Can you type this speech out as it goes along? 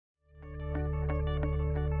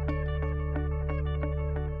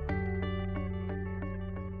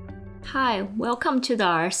Hi, welcome to the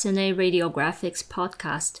RCNA Radiographics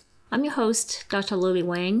podcast. I'm your host, Dr. Lily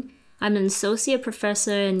Wang. I'm an associate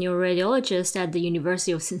professor and neuroradiologist at the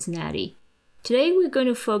University of Cincinnati. Today we're going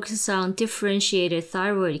to focus on differentiated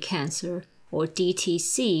thyroid cancer, or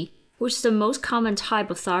DTC, which is the most common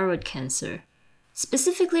type of thyroid cancer.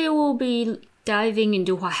 Specifically, we'll be diving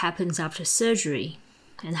into what happens after surgery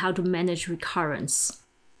and how to manage recurrence.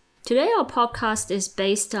 Today, our podcast is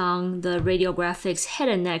based on the Radiographics Head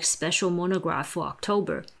and Neck Special Monograph for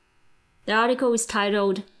October. The article is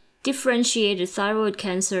titled Differentiated Thyroid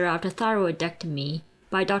Cancer After Thyroidectomy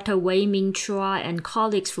by Dr. Wei-Ming Chua and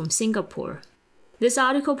colleagues from Singapore. This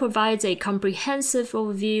article provides a comprehensive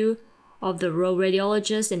overview of the role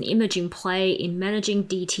radiologists and imaging play in managing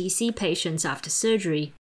DTC patients after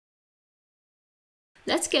surgery.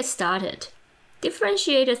 Let's get started.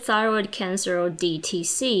 Differentiated thyroid cancer, or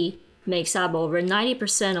DTC, makes up over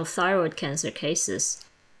 90% of thyroid cancer cases.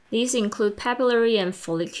 These include papillary and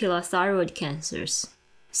follicular thyroid cancers.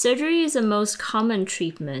 Surgery is the most common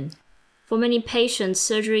treatment. For many patients,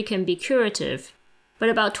 surgery can be curative, but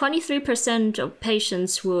about 23% of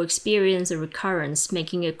patients will experience a recurrence,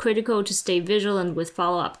 making it critical to stay vigilant with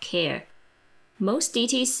follow-up care. Most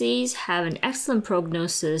DTCs have an excellent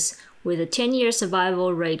prognosis, with a 10-year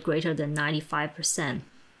survival rate greater than 95%.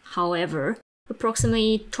 However,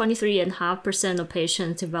 approximately 23.5% of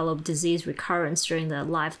patients develop disease recurrence during their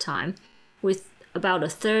lifetime, with about a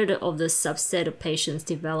third of the subset of patients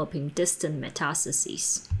developing distant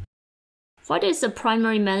metastases. What is the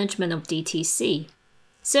primary management of DTC?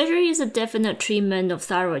 Surgery is a definite treatment of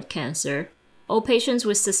thyroid cancer. All patients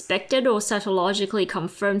with suspected or cytologically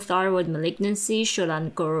confirmed thyroid malignancy should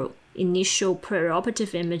undergo initial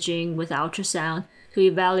preoperative imaging with ultrasound to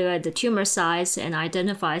evaluate the tumor size and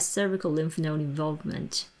identify cervical lymph node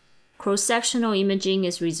involvement. Cross-sectional imaging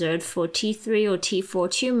is reserved for T3 or T4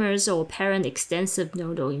 tumors or apparent extensive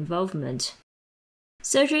nodal involvement.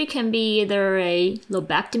 Surgery can be either a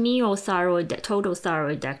lobectomy or total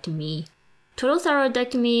thyroidectomy. Total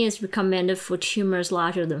thyroidectomy is recommended for tumors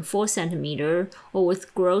larger than 4 cm or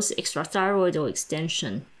with gross extrathyroidal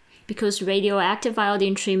extension. Because radioactive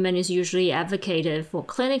iodine treatment is usually advocated for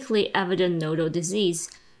clinically evident nodal disease,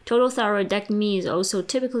 total thyroidectomy is also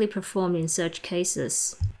typically performed in such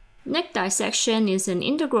cases. Neck dissection is an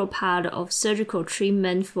integral part of surgical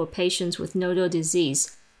treatment for patients with nodal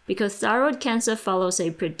disease because thyroid cancer follows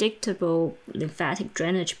a predictable lymphatic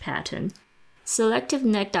drainage pattern. Selective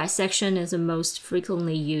neck dissection is the most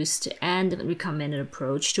frequently used and recommended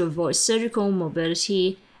approach to avoid surgical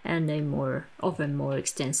morbidity and a more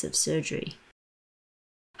extensive surgery.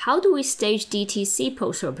 How do we stage DTC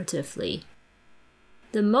postoperatively?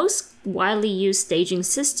 The most widely used staging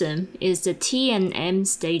system is the T&M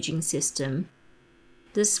staging system.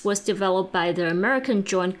 This was developed by the American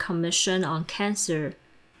Joint Commission on Cancer.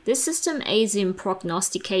 This system aids in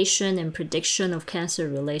prognostication and prediction of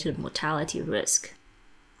cancer-related mortality risk.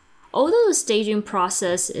 Although the staging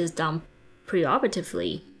process is done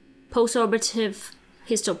preoperatively, postoperative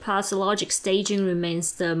histopathologic staging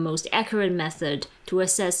remains the most accurate method to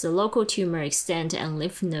assess the local tumor extent and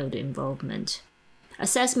lymph node involvement.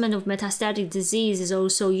 Assessment of metastatic disease is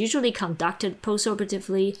also usually conducted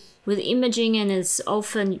postoperatively with imaging and is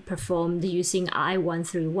often performed using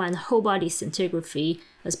I-131 whole-body scintigraphy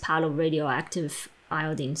as part of radioactive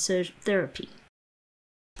iodine therapy.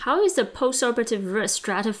 How is the postoperative risk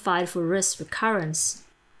stratified for risk recurrence?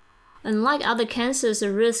 Unlike other cancers,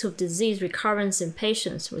 the risk of disease recurrence in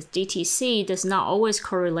patients with DTC does not always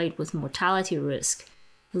correlate with mortality risk.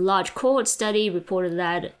 A large cohort study reported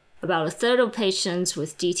that about a third of patients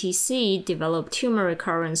with DTC developed tumor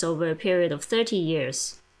recurrence over a period of 30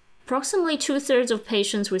 years. Approximately 2/3 of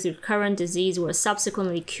patients with recurrent disease were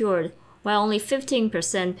subsequently cured, while only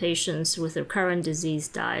 15% patients with recurrent disease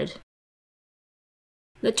died.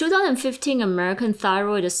 The 2015 American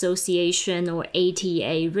Thyroid Association, or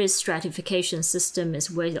ATA, risk stratification system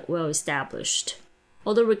is well established.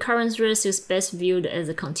 Although recurrence risk is best viewed as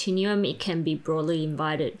a continuum, it can be broadly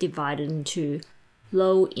divided into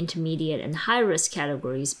low, intermediate, and high-risk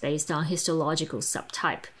categories based on histological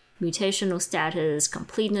subtype, mutational status,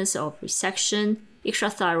 completeness of resection,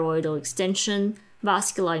 extrathyroidal extension,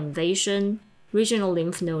 vascular invasion, regional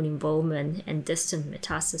lymph node involvement, and distant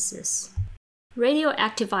metastasis.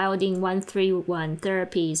 Radioactive iodine 131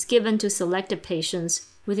 therapy is given to selected patients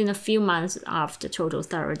within a few months after total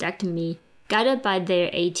thyroidectomy, guided by their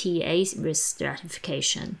ATA risk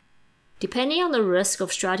stratification. Depending on the risk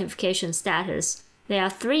of stratification status, there are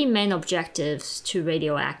 3 main objectives to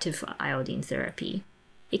radioactive iodine therapy.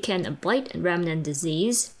 It can ablate remnant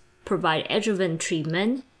disease, provide adjuvant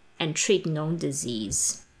treatment, and treat known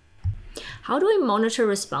disease. How do we monitor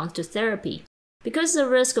response to therapy? Because the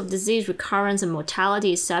risk of disease recurrence and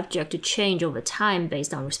mortality is subject to change over time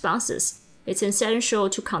based on responses, it's essential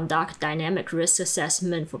to conduct dynamic risk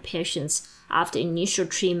assessment for patients after initial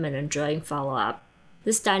treatment and during follow-up.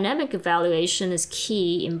 This dynamic evaluation is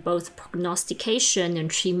key in both prognostication and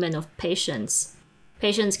treatment of patients.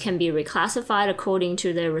 Patients can be reclassified according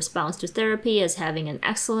to their response to therapy as having an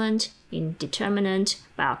excellent, indeterminate,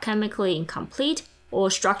 biochemically incomplete, or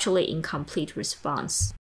structurally incomplete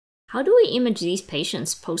response. How do we image these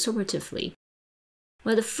patients postoperatively?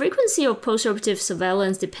 Well, the frequency of postoperative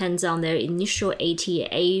surveillance depends on their initial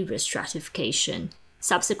ATA risk stratification,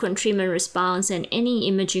 subsequent treatment response, and any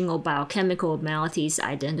imaging or biochemical abnormalities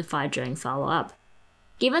identified during follow-up.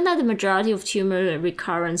 Given that the majority of tumor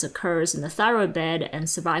recurrence occurs in the thyroid bed and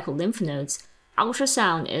cervical lymph nodes,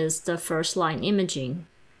 ultrasound is the first-line imaging.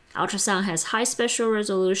 Ultrasound has high spatial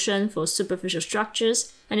resolution for superficial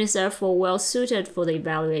structures and is therefore well suited for the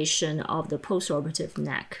evaluation of the postoperative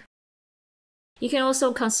neck. You can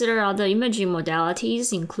also consider other imaging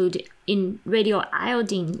modalities, including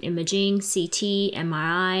radioiodine imaging, CT,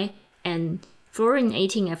 MRI, and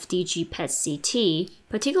fluorinating FDG PET-CT,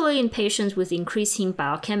 particularly in patients with increasing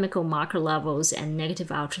biochemical marker levels and negative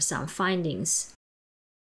ultrasound findings.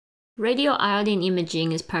 Radioiodine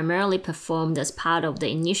imaging is primarily performed as part of the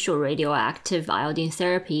initial radioactive iodine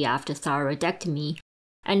therapy after thyroidectomy,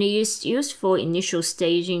 and is used for initial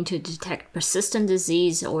staging to detect persistent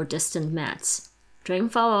disease or distant mets. During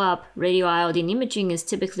follow-up, radioiodine imaging is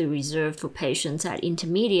typically reserved for patients at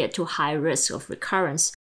intermediate to high risk of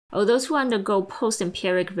recurrence, or those who undergo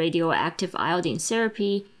post-empiric radioactive iodine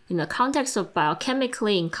therapy in the context of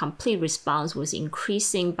biochemically incomplete response with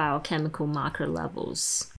increasing biochemical marker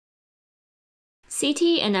levels.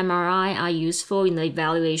 CT and MRI are useful in the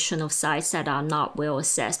evaluation of sites that are not well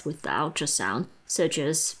assessed with the ultrasound, such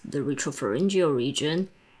as the retropharyngeal region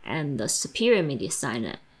and the superior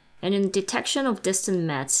mediastinum, and in detection of distant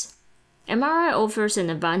mets. MRI offers an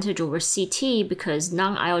advantage over CT because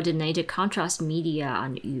non-iodinated contrast media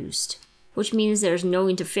are used, which means there's no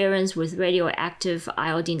interference with radioactive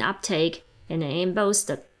iodine uptake and enables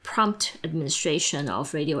the prompt administration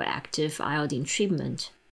of radioactive iodine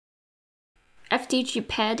treatment. FDG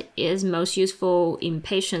PET is most useful in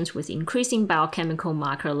patients with increasing biochemical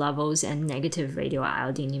marker levels and negative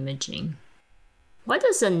radioiodine imaging. What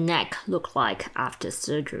does the neck look like after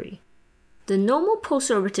surgery? The normal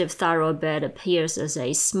postoperative thyroid bed appears as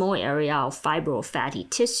a small area of fibro-fatty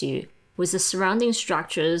tissue, with the surrounding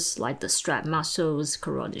structures like the strap muscles,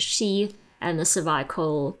 carotid sheath, and the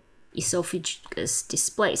cervical esophagus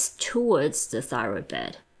displaced towards the thyroid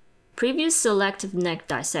bed. Previous selective neck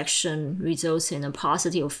dissection results in a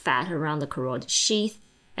paucity of fat around the carotid sheath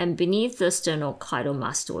and beneath the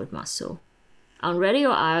sternocleidomastoid muscle. On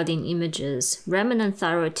radioiodine images, remnant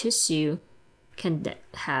thyroid tissue can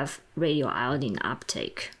have radioiodine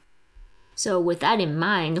uptake. So with that in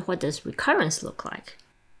mind, what does recurrence look like?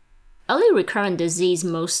 Early recurrent disease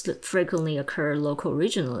most frequently occur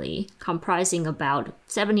loco-regionally, comprising about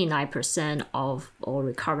 79% of all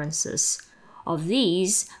recurrences. Of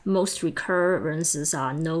these, most recurrences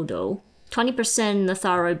are nodal, 20% in the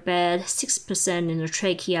thyroid bed, 6% in the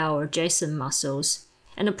trachea or adjacent muscles,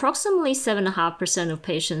 and approximately 7.5% of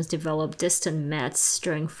patients develop distant mets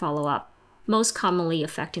during follow-up, most commonly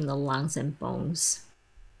affecting the lungs and bones.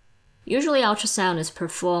 Usually ultrasound is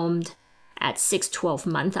performed at 6-12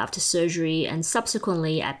 months after surgery and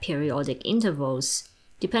subsequently at periodic intervals,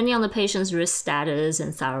 depending on the patient's risk status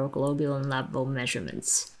and thyroglobulin level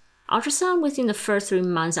measurements. Ultrasound within the first 3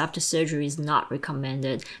 months after surgery is not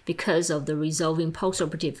recommended because of the resolving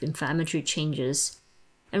postoperative inflammatory changes,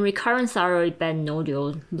 and recurrent thyroid bed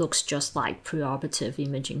nodule looks just like preoperative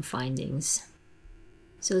imaging findings.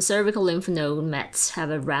 So the cervical lymph node mets have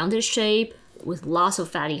a rounded shape with loss of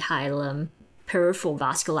fatty hilum, peripheral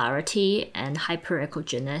vascularity, and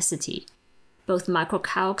hyperechogenicity. Both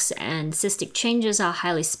microcalcs and cystic changes are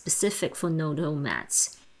highly specific for nodal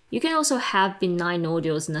mets. You can also have benign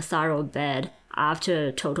nodules in the thyroid bed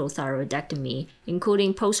after total thyroidectomy,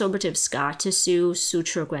 including postoperative scar tissue,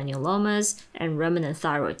 suture granulomas, and remnant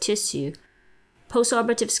thyroid tissue.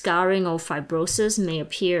 Postoperative scarring or fibrosis may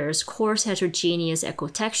appear as coarse heterogeneous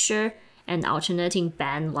echotexture and alternating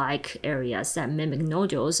band-like areas that mimic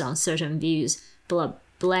nodules on certain views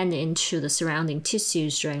blend into the surrounding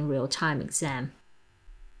tissues during real-time exam.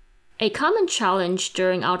 A common challenge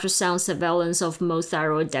during ultrasound surveillance of most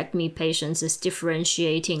thyroidectomy patients is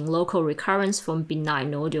differentiating local recurrence from benign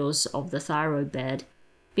nodules of the thyroid bed.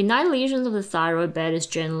 Benign lesions of the thyroid bed is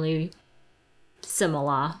generally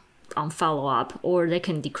similar on follow-up, or they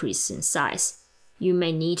can decrease in size. You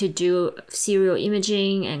may need to do serial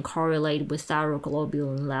imaging and correlate with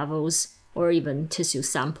thyroglobulin levels, or even tissue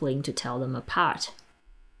sampling to tell them apart.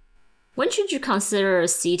 When should you consider a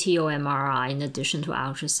CT or MRI in addition to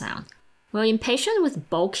ultrasound? Well, in patients with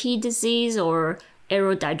bulky disease or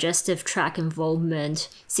aerodigestive tract involvement,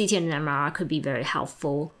 CT and MRI could be very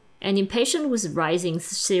helpful. And in patients with rising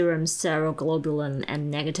serum thyroglobulin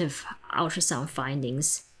and negative ultrasound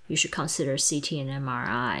findings, you should consider CT and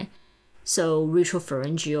MRI. So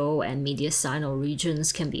retropharyngeal and mediastinal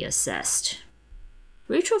regions can be assessed.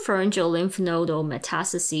 Retropharyngeal lymph nodal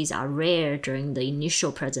metastases are rare during the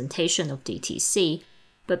initial presentation of DTC,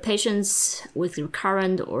 but patients with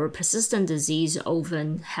recurrent or persistent disease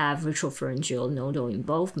often have retropharyngeal nodal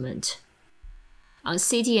involvement. On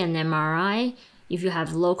CT and MRI, if you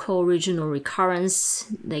have local regional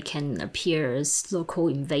recurrence, they can appear as local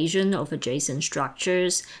invasion of adjacent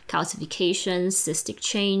structures, calcification, cystic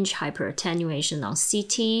change, hyperattenuation on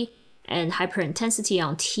CT, and hyperintensity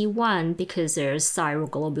on T1 because there's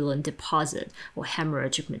thyroglobulin deposit or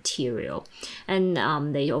hemorrhagic material. And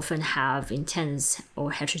they often have intense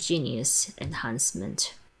or heterogeneous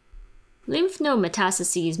enhancement. Lymph node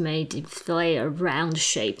metastases may display a round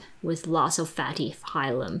shape with loss of fatty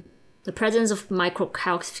hilum. The presence of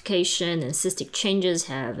microcalcification and cystic changes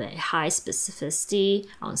have a high specificity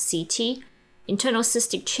on CT. Internal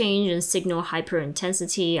cystic change and signal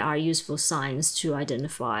hyperintensity are useful signs to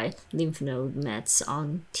identify lymph node mets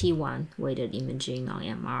on T1 weighted imaging on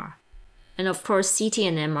MR. And of course, CT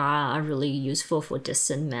and MR are really useful for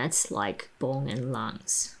distant mets like bone and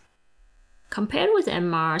lungs. Compared with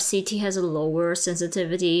MR, CT has a lower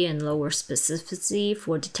sensitivity and lower specificity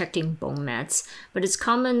for detecting bone mets, but it's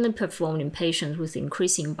commonly performed in patients with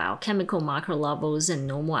increasing biochemical marker levels and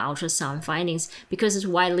normal ultrasound findings because it's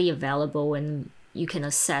widely available and you can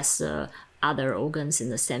assess other organs in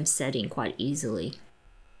the same setting quite easily.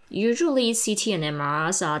 Usually, CT and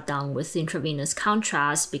MRs are done with intravenous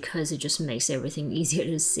contrast because it just makes everything easier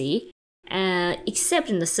to see. Except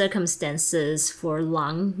in the circumstances for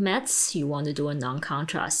lung mets, you want to do a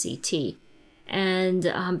non-contrast CT.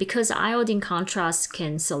 And because iodine contrast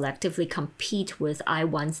can selectively compete with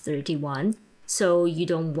I-131, so you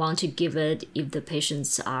don't want to give it if the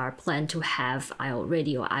patients are planned to have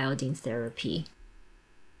radioiodine therapy.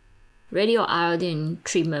 Radioiodine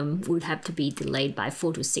treatment would have to be delayed by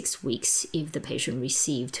 4 to 6 weeks if the patient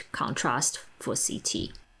received contrast for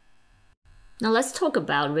CT. Now let's talk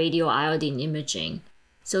about radioiodine imaging.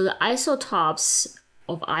 So the isotopes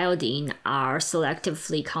of iodine are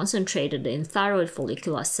selectively concentrated in thyroid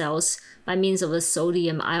follicular cells by means of a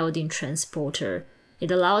sodium iodine transporter.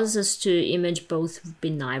 It allows us to image both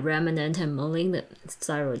benign remnant and malignant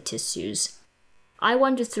thyroid tissues.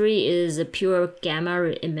 I-123 is a pure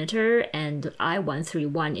gamma emitter, and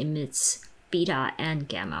I-131 emits beta and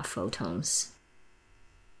gamma photons.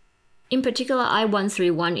 In particular,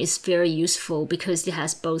 I-131 is very useful because it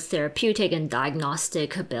has both therapeutic and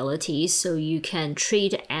diagnostic abilities, so you can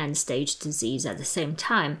treat end-stage disease at the same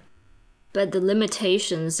time. But the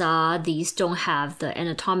limitations are these don't have the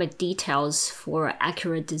anatomic details for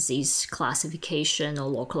accurate disease classification or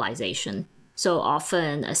localization. So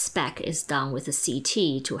often a SPECT is done with a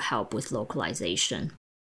CT to help with localization.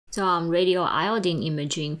 So on radioiodine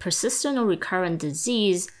imaging, persistent or recurrent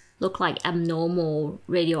disease look like abnormal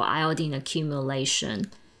radioiodine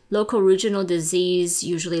accumulation. Local regional disease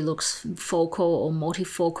usually looks focal or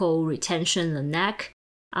multifocal retention in the neck.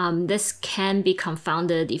 This can be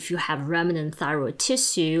confounded if you have remnant thyroid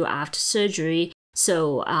tissue after surgery,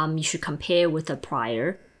 so you should compare with the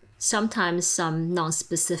prior. Sometimes some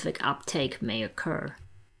non-specific uptake may occur.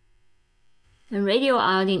 And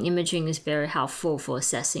radioiodine imaging is very helpful for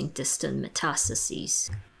assessing distant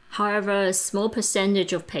metastases. However, a small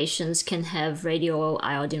percentage of patients can have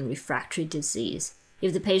radioiodine refractory disease.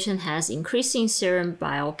 If the patient has increasing serum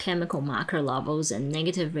biochemical marker levels and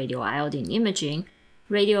negative radioiodine imaging,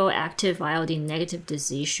 radioactive iodine negative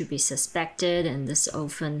disease should be suspected, and this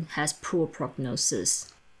often has poor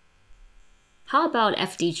prognosis. How about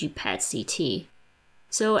FDG PET-CT?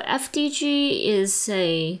 So FDG is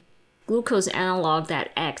a glucose analog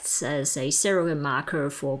that acts as a surrogate marker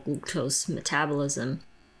for glucose metabolism.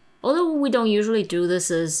 Although we don't usually do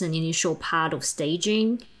this as an initial part of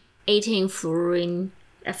staging, 18-fluorine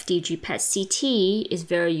FDG PET-CT is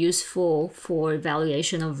very useful for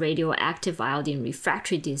evaluation of radioactive iodine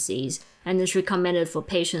refractory disease and is recommended for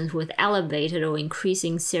patients with elevated or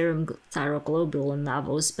increasing serum thyroglobulin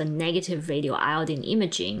levels but negative radioiodine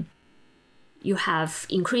imaging. You have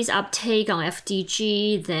increased uptake on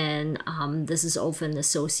FDG, then this is often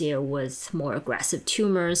associated with more aggressive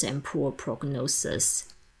tumors and poor prognosis.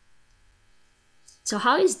 So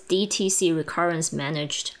how is DTC recurrence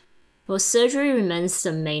managed? Well, surgery remains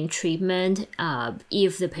the main treatment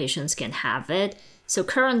if the patients can have it. So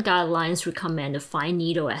current guidelines recommend a fine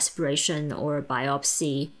needle aspiration or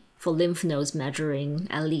biopsy for lymph nodes measuring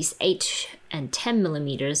at least 8 and 10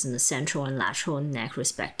 millimeters in the central and lateral neck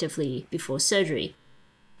respectively before surgery.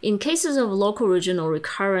 In cases of local regional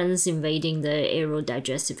recurrence invading the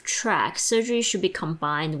aerodigestive tract, surgery should be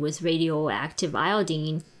combined with radioactive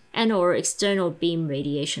iodine and/or external beam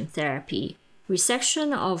radiation therapy.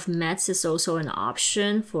 Resection of mets is also an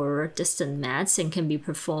option for distant mets and can be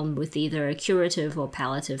performed with either a curative or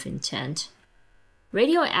palliative intent.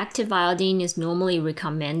 Radioactive iodine is normally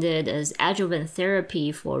recommended as adjuvant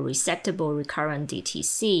therapy for resectable recurrent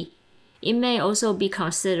DTC. It may also be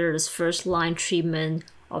considered as first-line treatment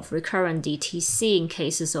of recurrent DTC in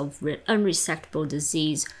cases of unresectable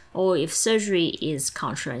disease or if surgery is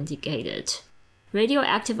contraindicated.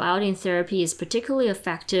 Radioactive iodine therapy is particularly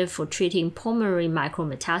effective for treating pulmonary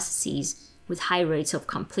micrometastases with high rates of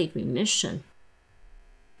complete remission.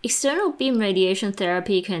 External beam radiation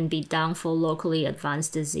therapy can be done for locally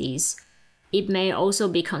advanced disease. It may also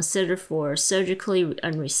be considered for surgically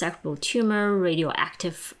unresectable tumor,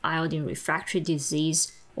 radioactive iodine refractory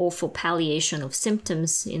disease, or for palliation of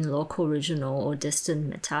symptoms in local, regional, or distant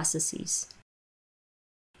metastases.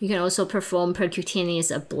 You can also perform percutaneous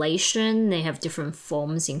ablation. They have different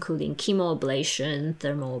forms, including chemoablation,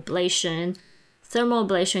 thermal ablation. Thermal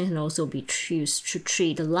ablation can also be used to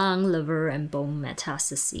treat lung, liver, and bone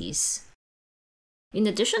metastases. In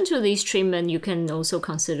addition to these treatments, you can also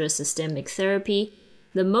consider systemic therapy.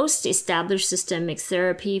 The most established systemic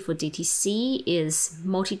therapy for DTC is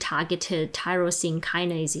multi-targeted tyrosine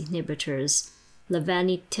kinase inhibitors,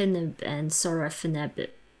 lenvatinib and sorafenib,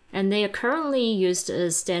 and they are currently used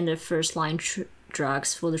as standard first-line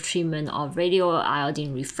drugs for the treatment of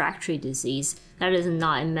radioiodine refractory disease that is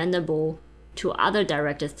not amenable to other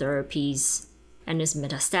directed therapies and is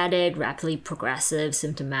metastatic, rapidly progressive,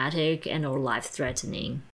 symptomatic, and/or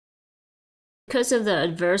life-threatening. Because of the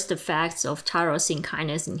adverse effects of tyrosine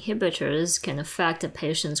kinase inhibitors can affect a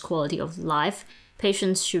patient's quality of life,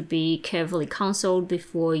 patients should be carefully consulted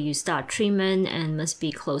before you start treatment and must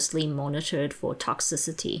be closely monitored for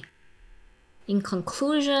toxicity. In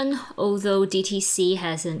conclusion, although DTC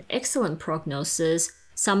has an excellent prognosis,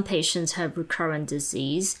 some patients have recurrent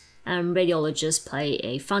disease, and radiologists play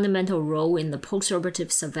a fundamental role in the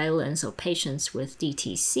postoperative surveillance of patients with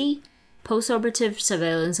DTC. Postoperative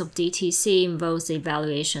surveillance of DTC involves the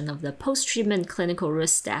evaluation of the post-treatment clinical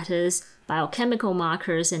risk status, biochemical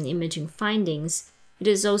markers, and imaging findings. It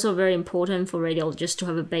is also very important for radiologists to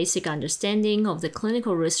have a basic understanding of the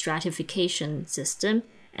clinical risk stratification system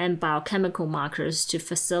and biochemical markers to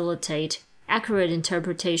facilitate accurate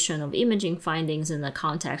interpretation of imaging findings in the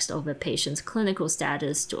context of a patient's clinical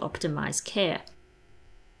status to optimize care.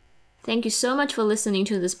 Thank you so much for listening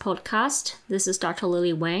to this podcast. This is Dr.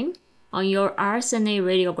 Lily Wang on your RSNA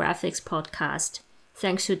Radiographics podcast.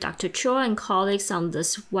 Thanks to Dr. Cho and colleagues on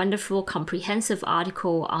this wonderful comprehensive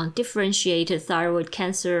article on differentiated thyroid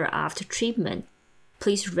cancer after treatment.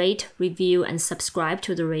 Please rate, review, and subscribe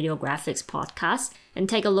to the Radiographics podcast, and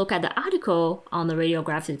take a look at the article on the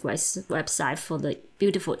Radiographics website for the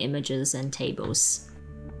beautiful images and tables.